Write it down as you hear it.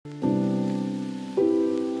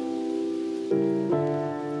Hi,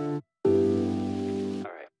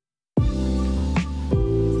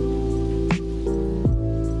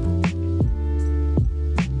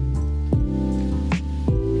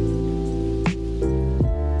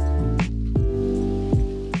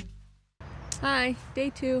 day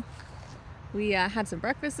 2. We had some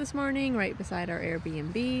breakfast this morning right beside our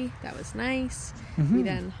Airbnb. That was nice. We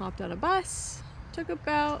then hopped on a bus, took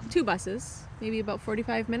about 2 buses, maybe about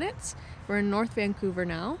 45 minutes. We're in North Vancouver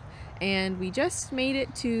now, and we just made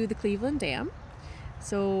it to the Cleveland Dam.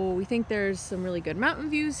 So we think there's some really good mountain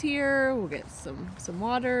views here. We'll get some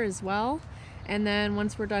water as well. And then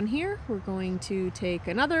once we're done here, we're going to take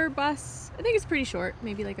another bus. I think it's pretty short,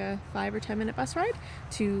 maybe like a 5 or 10 minute bus ride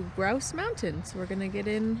to Grouse Mountain. So we're gonna get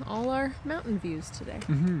in all our mountain views today.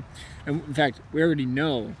 And in fact, we already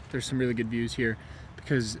know there's some really good views here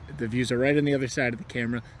because the views are right on the other side of the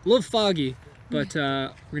camera. A little foggy, but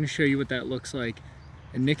we're gonna show you what that looks like.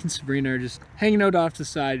 And Nick and Sabrina are just hanging out off to the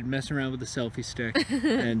side, messing around with the selfie stick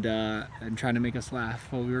and trying to make us laugh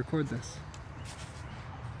while we record this.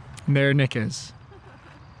 And there Nick is.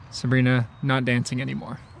 Sabrina not dancing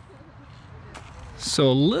anymore. So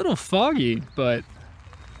a little foggy, but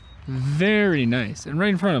very nice. And right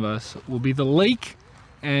in front of us will be the lake,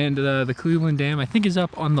 and the Cleveland Dam, I think, is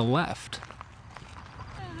up on the left.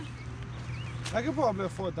 I could probably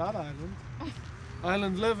afford that island.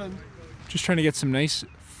 Island living. Just trying to get some nice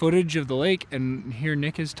footage of the lake, and here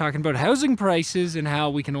Nick is talking about housing prices and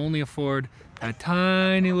how we can only afford that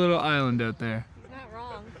tiny little island out there.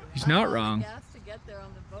 He's not wrong. Gas to get there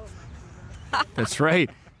on the boat. That's right.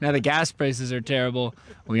 Now the gas prices are terrible.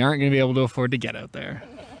 We aren't going to be able to afford to get out there.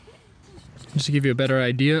 Just to give you a better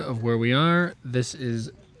idea of where we are, this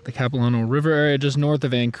is the Capilano River area just north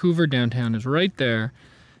of Vancouver. Downtown is right there.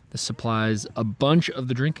 This supplies a bunch of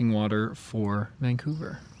the drinking water for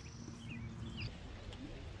Vancouver.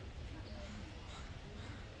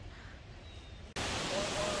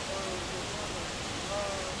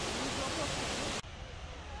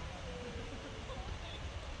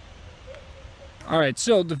 All right,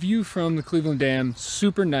 so the view from the Cleveland Dam,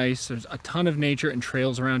 super nice. There's a ton of nature and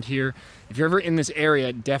trails around here. If you're ever in this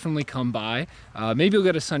area, definitely come by. Maybe you'll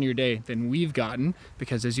get a sunnier day than we've gotten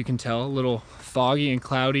because, as you can tell, a little foggy and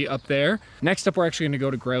cloudy up there. Next up, we're actually gonna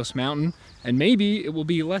go to Grouse Mountain, and maybe it will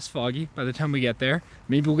be less foggy by the time we get there.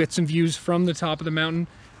 Maybe we'll get some views from the top of the mountain.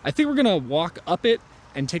 I think we're gonna walk up it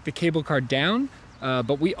and take the cable car down,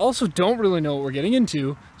 but we also don't really know what we're getting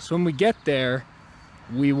into. So when we get there,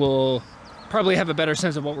 we will probably have a better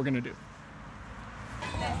sense of what we're gonna do.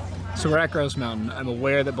 So we're at Grouse Mountain. I'm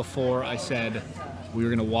aware that before I said we were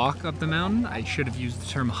gonna walk up the mountain, I should have used the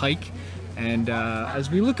term hike. And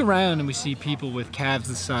as we look around and we see people with calves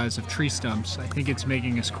the size of tree stumps, I think it's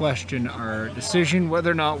making us question our decision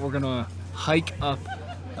whether or not we're gonna hike up.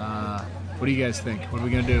 What do you guys think? What are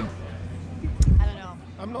we gonna do? I don't know.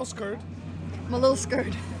 I'm not scared. I'm a little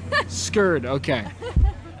scared. Scared, okay.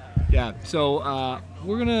 Yeah, so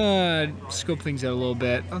we're gonna scope things out a little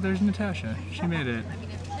bit. Oh, there's Natasha. She made it.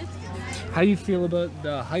 How do you feel about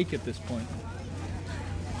the hike at this point?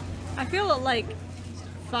 I feel like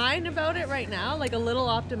fine about it right now, like a little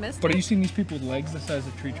optimistic. But are you seeing these people with legs the size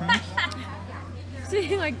of tree trunks?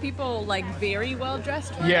 Seeing like people like very well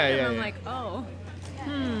dressed for Yeah, it, yeah, and I'm yeah. like, oh,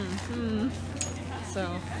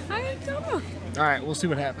 So, I don't know. All right, we'll see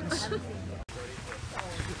what happens.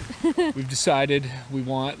 We've decided we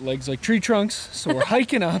want legs like tree trunks, so we're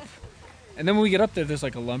hiking up. And then when we get up there, there's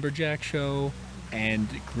like a lumberjack show and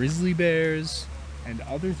grizzly bears and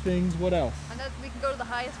other things. What else? And then we can go to the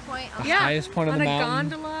highest point. The highest point of the mountain. On a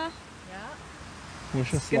gondola. Yeah.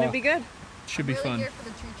 Wish us It's gonna luck. be good. Should be really fun. Here for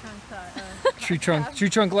the tree trunk. Tree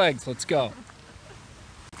trunk legs. Let's go.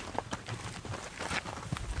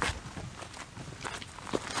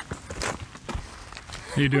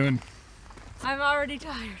 How you doing? I'm already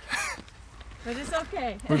tired, but it's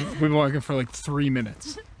okay. We've been walking for like 3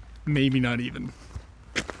 minutes, maybe not even.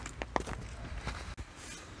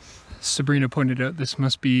 Sabrina pointed out this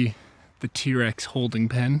must be the T-Rex holding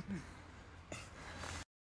pen.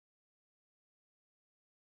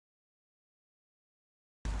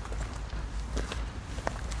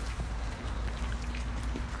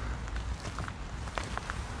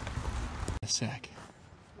 A sec.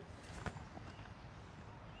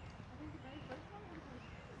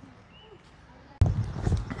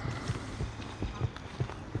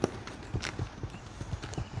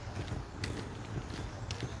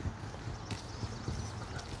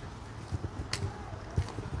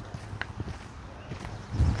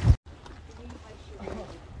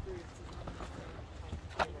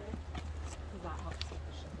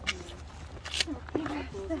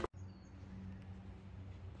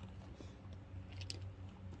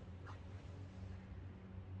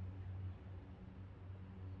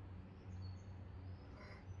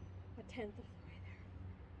 tenth of the way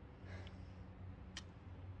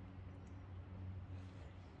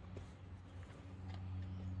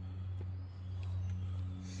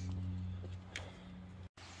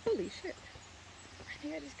there. Holy shit. I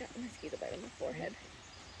think I just got a mosquito bite on the forehead.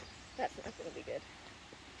 That's not gonna be good.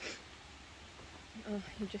 Oh,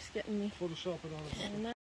 you're just getting me. Photoshop it on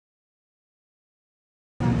it.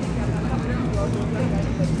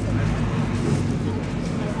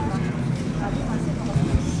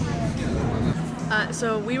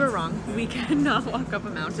 So we were wrong. We cannot walk up a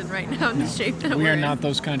mountain right now in the shape that We we're are in. not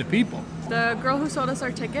those kind of people. The girl who sold us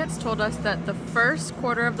our tickets told us that the first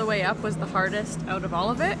quarter of the way up was the hardest out of all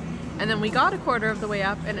of it. And then we got a quarter of the way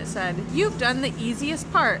up and it said, "You've done the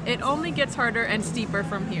easiest part. It only gets harder and steeper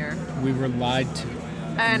from here." We were lied to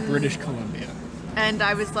And in British Columbia. And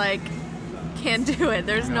I was like, can't do it.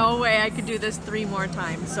 There's no way I could do this 3 more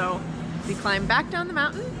times. So we climbed back down the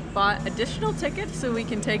mountain, bought additional tickets so we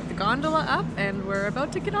can take the gondola up, and we're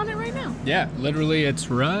about to get on it right now. Yeah, literally it's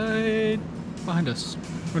right behind us.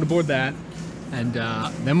 We're gonna board that. And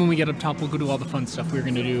then when we get up top, we'll go do all the fun stuff we were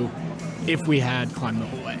gonna do if we had climbed the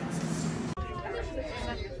whole way.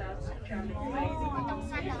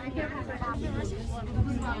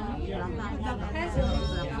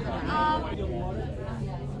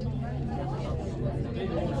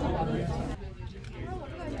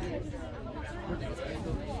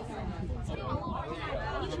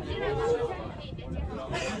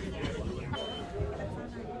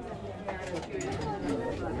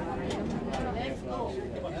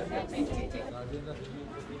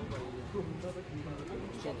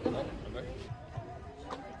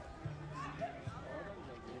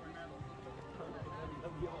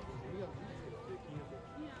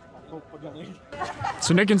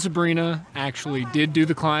 So Nick and Sabrina actually did do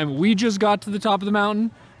the climb. We just got to the top of the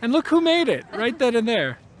mountain, and look who made it, right then and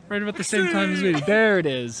there. Right about the same time as me. There it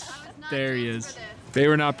is. There he is. They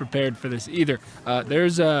were not prepared for this either.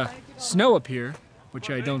 There's snow up here, which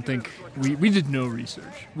I don't think, we did no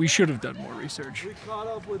research. We should have done more research.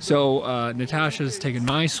 So Natasha's taken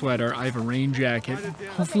my sweater. I have a rain jacket.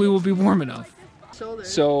 Hopefully we'll be warm enough.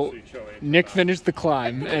 So Nick finished the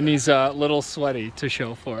climb and he's a little sweaty to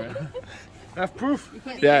show for it. Have proof.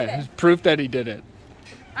 Yeah, it's proof that he did it.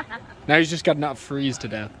 Now he's just got to not freeze to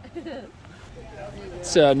death.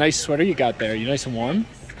 It's a nice sweater you got there. You nice and warm?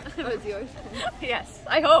 What's yours? Yes,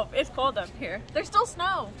 I hope. It's cold up here. There's still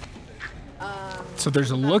snow. So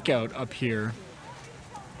there's a lookout up here,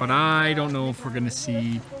 but I don't know if we're gonna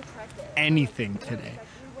see anything today.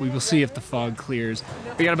 We will see if the fog clears.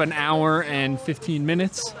 We got about an hour and 15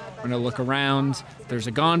 minutes. We're gonna look around. There's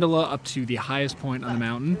a gondola up to the highest point on the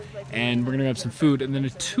mountain, and we're gonna grab some food. And then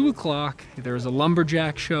at 2 o'clock, there's a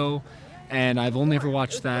lumberjack show, and I've only ever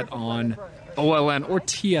watched that on OLN or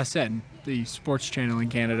TSN, the sports channel in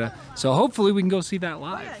Canada. So hopefully we can go see that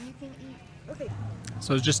live.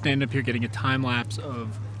 So I was just standing up here getting a time lapse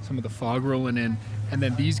of some of the fog rolling in, and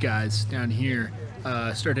then these guys down here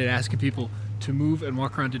started asking people to move and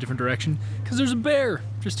walk around a different direction because there's a bear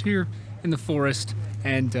just here in the forest,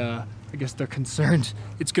 and I guess they're concerned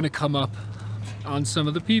it's gonna come up on some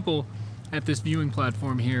of the people at this viewing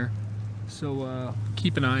platform here. So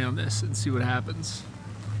keep an eye on this and see what happens.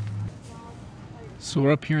 So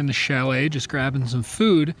we're up here in the chalet just grabbing some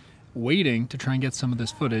food, waiting to try and get some of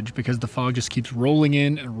this footage because the fog just keeps rolling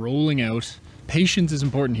in and rolling out. Patience is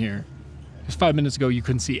important here. Just 5 minutes ago you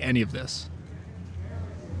couldn't see any of this.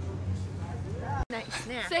 Nice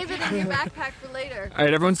snack. Save it in your backpack for later. All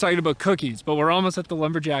right, everyone's talking about cookies, but we're almost at the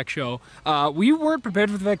lumberjack show. We weren't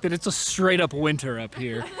prepared for the fact that it's a straight up winter up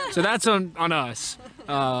here. So that's on us.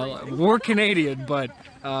 We're Canadian, but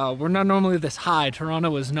we're not normally this high.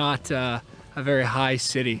 Toronto is not a very high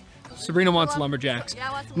city. Sabrina wants lumberjacks. Yeah,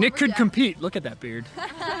 I want some Nick could lumberjacks. compete. Look at that beard. Good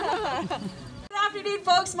afternoon,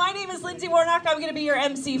 folks. My name is Lindsay Warnock. I'm going to be your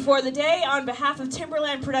MC for the day. On behalf of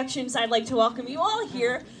Timberland Productions, I'd like to welcome you all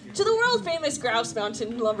here to the world-famous Grouse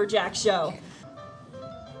Mountain Lumberjack Show.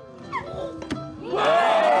 4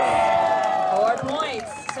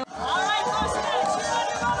 points. So, all right, folks, we got to cheer on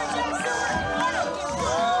your lumberjacks.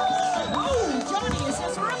 Oh, Johnny is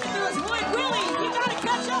just running to his wood. Willie, you got to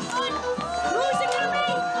catch up, bud. Who's it going to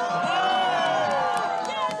be?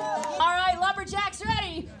 All right, lumberjacks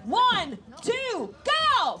ready. 1, 2, go!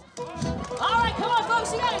 All right, come on,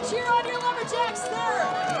 folks. You got to cheer on your lumberjacks there.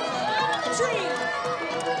 On the tree.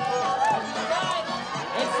 Right.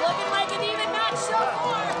 It's looking like an even match so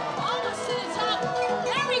far. Almost to the top.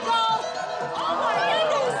 There we go. Oh my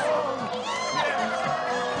goodness.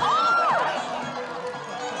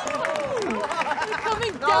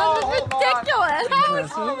 Coming down was ridiculous. That was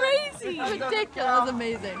crazy. Ridiculous. That was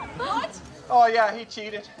amazing. What? Oh yeah, he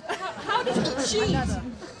cheated. How did he cheat?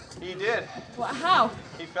 He did. Well, how?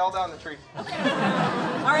 He fell down the tree. All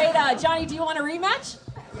right, Johnny, do you want a rematch?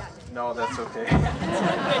 No, that's okay.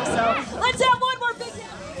 So let's have one more big.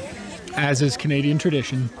 As is Canadian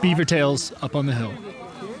tradition, beaver tails up on the hill.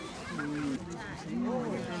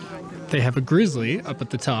 They have a grizzly up at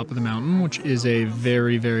the top of the mountain, which is a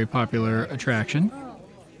very, very popular attraction.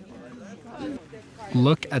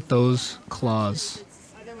 Look at those claws.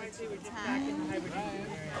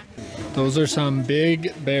 Those are some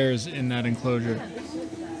big bears in that enclosure.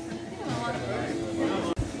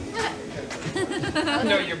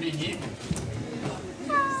 No, you're being eaten.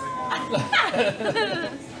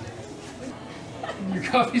 Your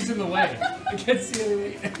coffee's in the way. I can't see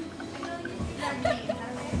anything.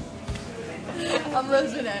 I'm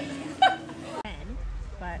losing it.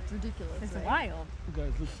 But ridiculous. It's wild.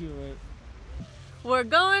 Guys, look to your right. We're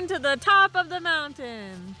going to the top of the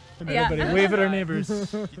mountain. Everybody, wave at our neighbors.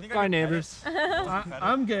 Bye, neighbors.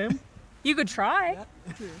 I'm game. You could try.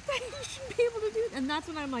 You should be able to do it. And that's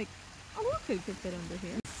when I'm like, oh, look, it could fit under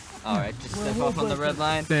here. All right, just step off on the red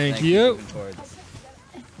line. Thank you. Moving towards.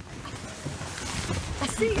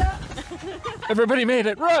 See ya. Everybody made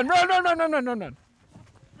it. Run, run, run, run, run, run, run, run.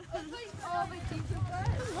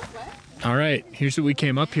 All right, here's what we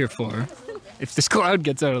came up here for. If this cloud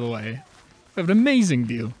gets out of the way, we have an amazing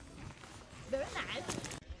view.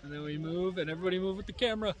 And then we move, and everybody move with the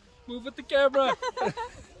camera. Move with the camera.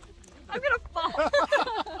 I'm gonna fall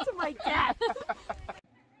to my death.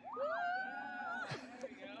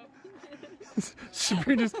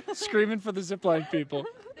 Sabrina's screaming for the zipline people.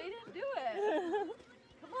 They didn't do it.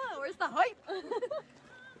 Come on, where's the hype?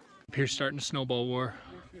 Up here starting a snowball war.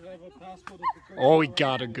 Oh, we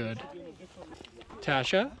got her good.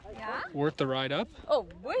 Tasha? Yeah? Worth the ride up? Oh,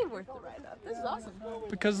 way worth the ride up. This is awesome.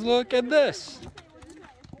 Because look at this.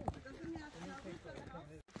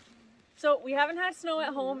 So we haven't had snow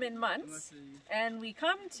at home in months, and we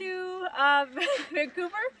come to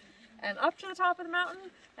Vancouver and up to the top of the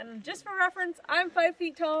mountain, and just for reference, I'm 5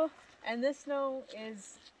 feet tall, and this snow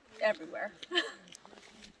is everywhere.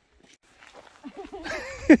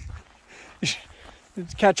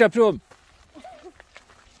 Let's catch up to him.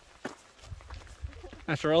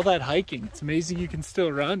 After all that hiking, it's amazing you can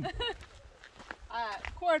still run.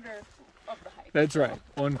 Quarter of the hike. That's right,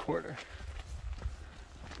 1/4.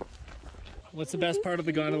 What's the best part of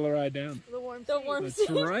the gondola ride down? The warm That's seat.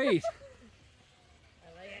 right.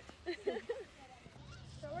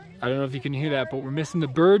 I don't know if you can hear that, but we're missing the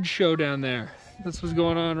bird show down there. That's what's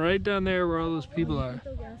going on right down there where all those people are.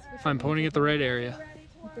 If I'm pointing at the right area.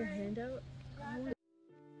 With their hand out.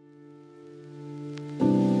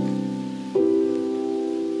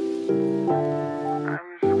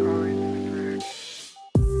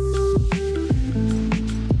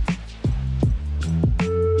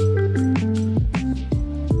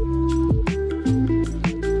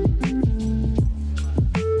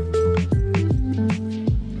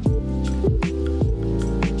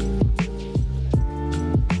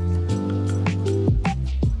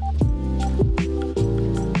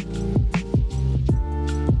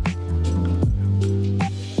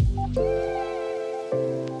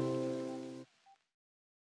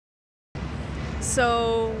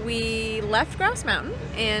 So we left Grouse Mountain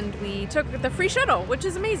and we took the free shuttle, which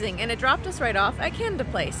is amazing, and it dropped us right off at Canada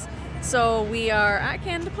Place. So we are at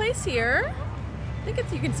Canada Place here. I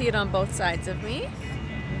think you can see it on both sides of me,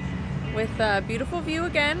 with a beautiful view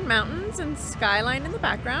again, mountains and skyline in the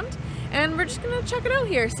background. And we're just gonna check it out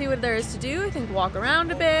here, see what there is to do. I think walk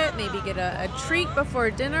around a bit, maybe get a treat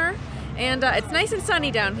before dinner. And it's nice and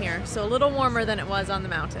sunny down here, so a little warmer than it was on the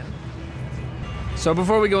mountain. So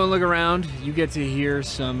before we go and look around, you get to hear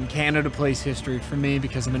some Canada Place history from me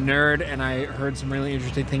because I'm a nerd and I heard some really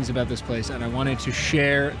interesting things about this place and I wanted to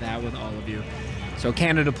share that with all of you. So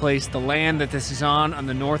Canada Place, the land that this is on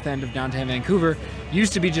the north end of downtown Vancouver,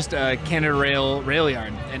 used to be just a Canada rail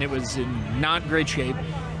yard, and it was in not great shape.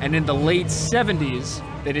 And in the late 70s,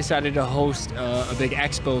 they decided to host a big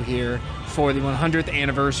expo here for the 100th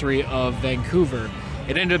anniversary of Vancouver.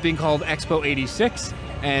 It ended up being called Expo 86,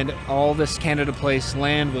 and all this Canada Place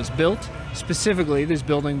land was built. Specifically, this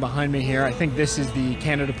building behind me here, I think this is the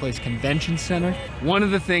Canada Place Convention Center. One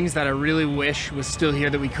of the things that I really wish was still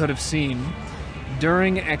here that we could have seen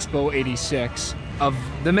during Expo 86, of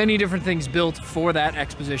the many different things built for that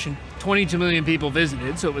exposition, 22 million people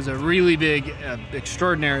visited, so it was a really big,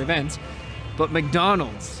 extraordinary event. But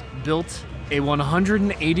McDonald's built a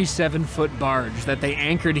 187-foot barge that they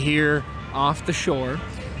anchored here off the shore,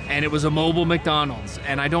 and it was a mobile McDonald's.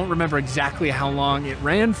 And I don't remember exactly how long it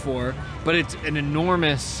ran for, but it's an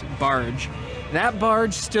enormous barge. That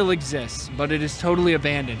barge still exists, but it is totally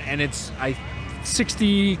abandoned, and it's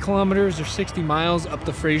 60 kilometers or 60 miles up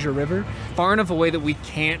the Fraser River, far enough away that we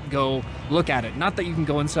can't go look at it. Not that you can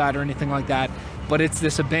go inside or anything like that, but it's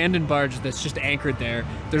this abandoned barge that's just anchored there.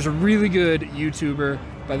 There's a really good YouTuber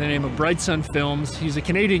by the name of Bright Sun Films. He's a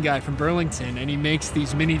Canadian guy from Burlington, and he makes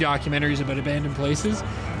these mini documentaries about abandoned places.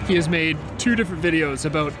 He has made 2 different videos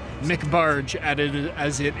about McBarge,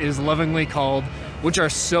 as it is lovingly called, which are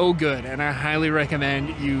so good, and I highly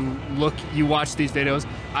recommend you watch these videos.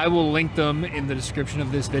 I will link them in the description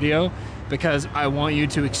of this video because I want you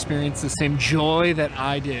to experience the same joy that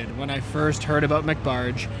I did when I first heard about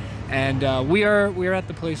McBarge. And we are at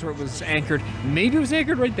the place where it was anchored. Maybe it was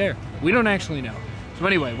anchored right there. We don't actually know. So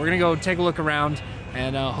anyway, we're gonna go take a look around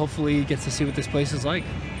and hopefully get to see what this place is like.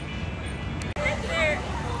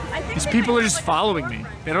 These people are just following me.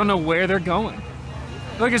 They don't know where they're going.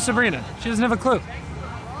 Look at Sabrina. She doesn't have a clue.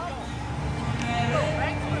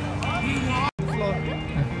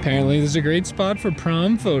 Apparently this is a great spot for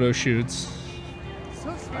prom photo shoots.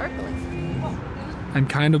 So sparkly. I'm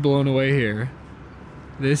kind of blown away here.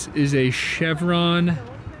 This is a Chevron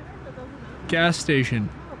gas station.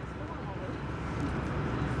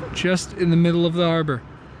 Just in the middle of the harbor.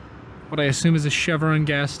 What I assume is a Chevron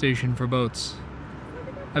gas station for boats.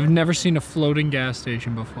 I've never seen a floating gas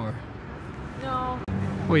station before. No.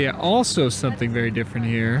 Well, yeah, also something very different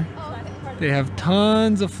here. They have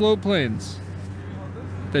tons of float planes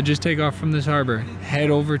that just take off from this harbor, head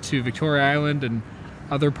over to Victoria Island and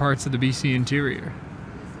other parts of the BC interior.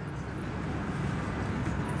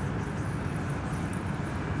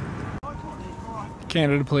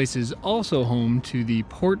 Canada Place is also home to the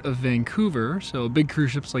Port of Vancouver, so big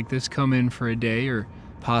cruise ships like this come in for a day or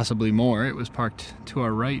possibly more. It was parked to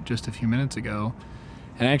our right just a few minutes ago.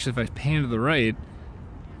 And actually, if I pan to the right,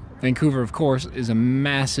 Vancouver, of course, is a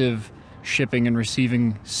massive shipping and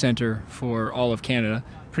receiving center for all of Canada.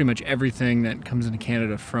 Pretty much everything that comes into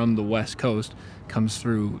Canada from the west coast comes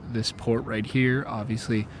through this port right here.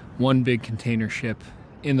 Obviously, one big container ship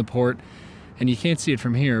in the port. And you can't see it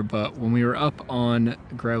from here, but when we were up on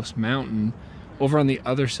Grouse Mountain, over on the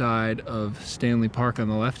other side of Stanley Park on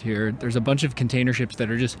the left here, there's a bunch of container ships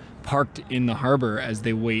that are just parked in the harbor as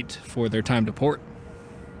they wait for their time to port.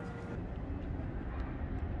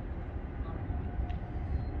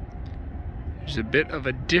 There's a bit of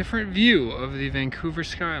a different view of the Vancouver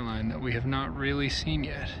skyline that we have not really seen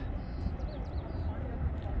yet.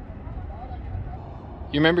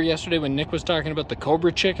 You remember yesterday when Nick was talking about the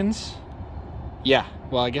Cobra chickens? Yeah,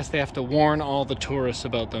 well, I guess they have to warn all the tourists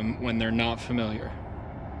about them when they're not familiar.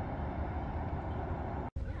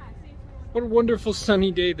 What a wonderful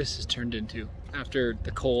sunny day this has turned into after the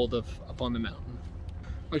cold of up on the mountain.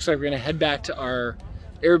 Looks like we're gonna head back to our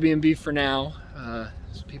Airbnb for now.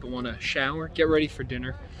 So people wanna shower, get ready for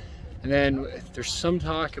dinner. And then there's some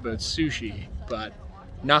talk about sushi, but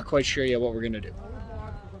not quite sure yet what we're gonna do.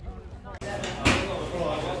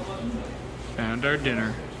 Found our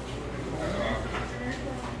dinner.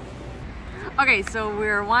 Okay, so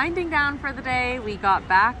we're winding down for the day. We got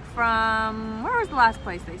back from, where was the last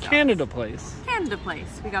place they saw? Canada Place. Canada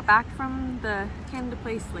Place. We got back from the Canada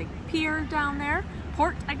Place like pier down there,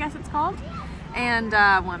 port I guess it's called, and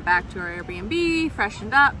went back to our Airbnb,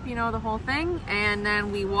 freshened up, you know, the whole thing, and then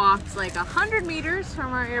we walked like 100 meters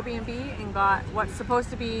from our Airbnb and got what's supposed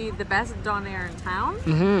to be the best donair in town.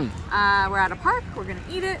 We're at a park, we're gonna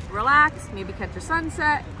eat it, relax, maybe catch a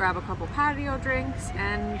sunset, grab a couple patio drinks,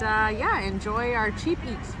 and yeah, enjoy our cheap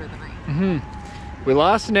eats for the night. We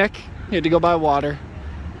lost Nick, he had to go buy water,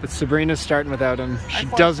 but Sabrina's starting without him. She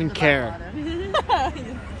doesn't care.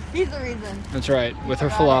 He's the reason. That's right, with her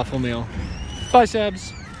falafel meal. Bye,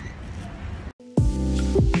 Sabs.